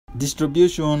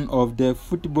Distribution of the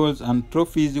footballs and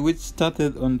trophies, which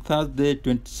started on Thursday,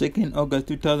 22nd August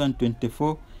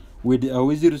 2024, with the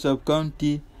Awiziri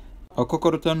Sub-County,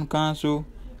 Okokoro Town Council,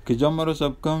 Kijomoro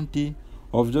Sub-County,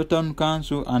 Ofjo Town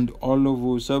Council, and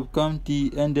Olovo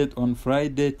Sub-County, ended on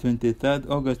Friday, 23rd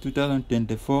August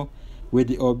 2024, with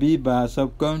the Obiba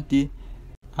Sub-County,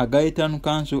 Agai Town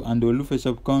Council, and Olufe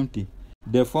Sub-County.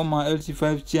 The former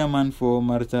LC5 chairman for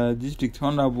Maracha District,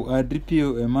 Honorable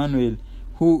Adripio Emmanuel,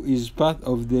 who is part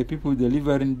of the people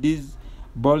delivering these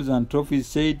balls and trophies,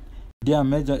 said their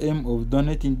major aim of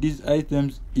donating these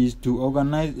items is to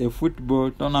organize a football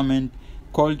tournament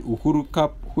called Uhuru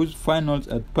Cup, whose finals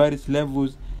at Paris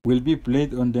levels will be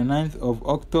played on the 9th of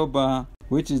October,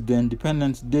 which is the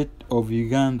independence date of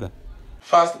Uganda.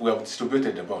 First, we have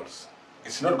distributed the balls.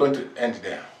 It's not going to end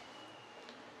there.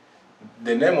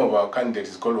 The name of our candidate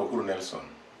is called Uhuru Nelson.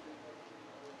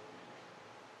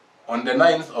 On the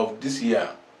 9th of this year,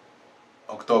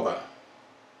 October,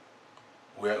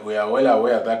 we are well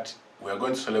aware that we are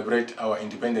going to celebrate our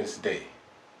Independence Day,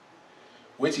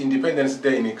 which Independence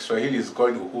Day in Swahili is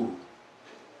called Uhuru.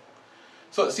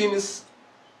 So since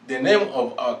the name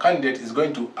of our candidate is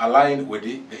going to align with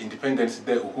the Independence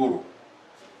Day Uhuru,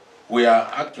 we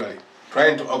are actually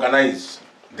trying to organize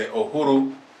the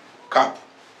Uhuru Cup.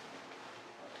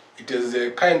 It is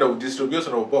a kind of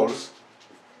distribution of balls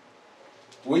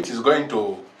which is going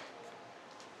to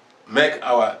make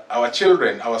our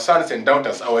children, our sons and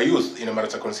daughters, our youth in the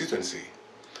Maracha constituency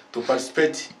to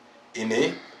participate in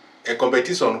a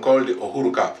competition called the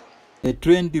Uhuru Cup. A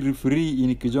trained referee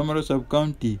in Kijomoro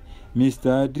Sub-County,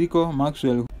 Mr. Adrico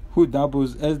Maxwell, who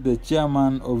doubles as the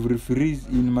chairman of referees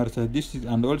in Maracha District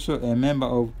and also a member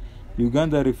of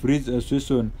Uganda Referees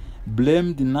Association,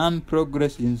 blamed the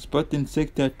non-progress in sporting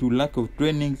sector to lack of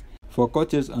trainings for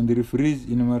coaches and referees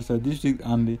in Maracha District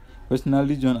and the Western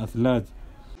Region at large.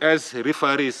 As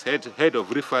referees, head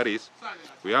of referees,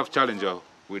 we have challenge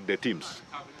with the teams.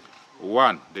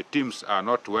 One, the teams are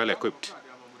not well equipped.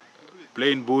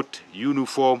 Playing boot,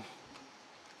 uniform,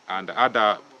 and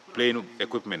other playing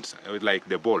equipments like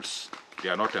the balls, they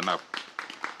are not enough.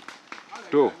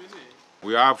 Two,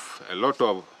 we have a lot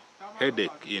of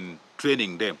headache in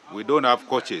training them. We don't have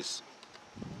coaches.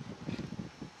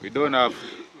 We don't have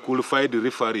qualified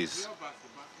referees.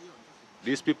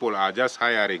 These people are just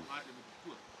hiring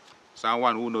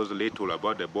someone who knows little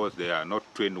about the balls. They are not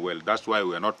trained well. That's why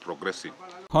we are not progressing.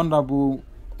 Honorable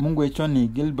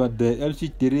Mungwechoni Gilbert, the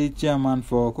LC3 chairman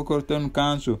for Okokoro Town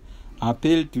Council,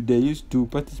 appealed to the youth to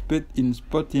participate in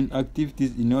sporting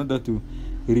activities in order to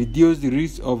reduce the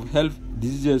risk of health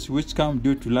diseases which come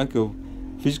due to lack of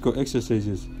physical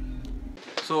exercises.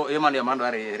 So,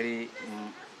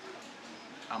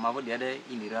 amabo diade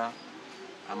inira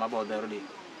amabo darodi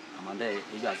amande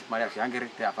igas maria fiangere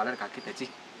te afaler kakiteti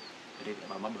re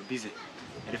amabo bize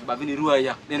re babini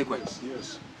ruaya nene kwa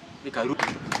yes ikaru.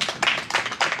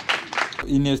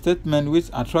 In a statement which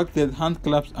attracted hand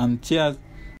claps and cheers,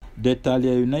 the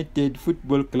Talia United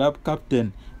Football Club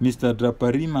captain Mr.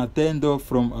 Draparima Tendo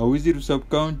from Awiziri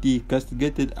Sub-County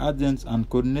castigated agents and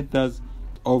coordinators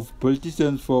of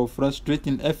politicians for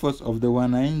frustrating efforts of the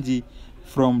Wananchi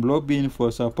from lobbying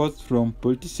for support from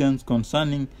politicians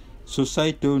concerning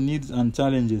societal needs and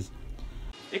challenges.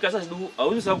 But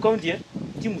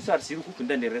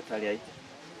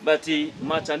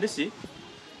machandisi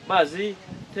bazi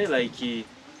te like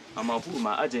amavu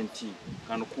ma agenti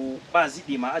kanuku bazi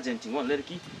di ma agenti ngon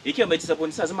lerki iki amejisa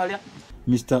ponisa zamalia.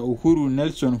 Mr. Uhuru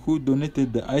Nelson, who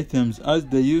donated the items,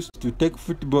 asked the youth to take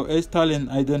football as talent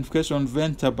identification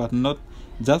venture but not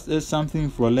just as something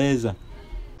for leisure.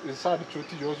 Inside the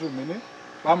choti yozo mene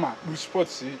bama do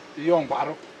sports young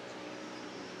baro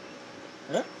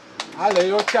ale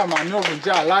yo chairman no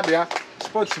bunja alade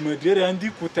sports medere andi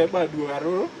kuteba do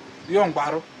aro young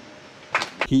baro.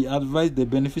 He advised the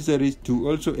beneficiaries to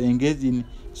also engage in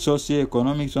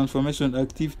socio-economic transformation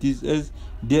activities as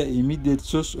their immediate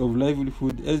source of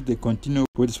livelihood as they continue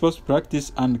with sports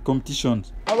practice and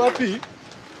competitions. Abapi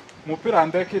mupira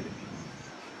ndeke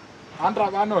andra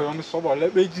bano yon sobo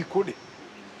lebeji kode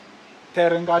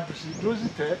terenga dusi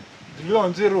te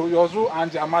dilon zero yozo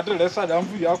anje amadre lesa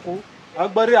damvu yako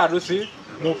agbari adose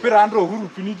mupira andro huru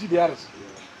piniji diares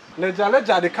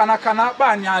leja de kana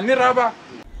ba nya ni raba.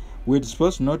 With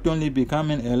sports not only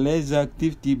becoming a leisure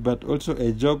activity but also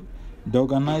a job, the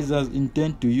organizers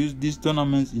intend to use these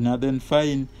tournaments in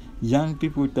identifying young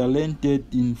people talented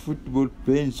in football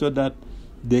playing so that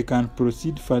they can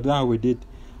proceed further with it.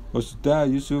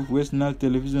 Osuta Yusuf, Western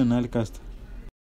Television Alcast.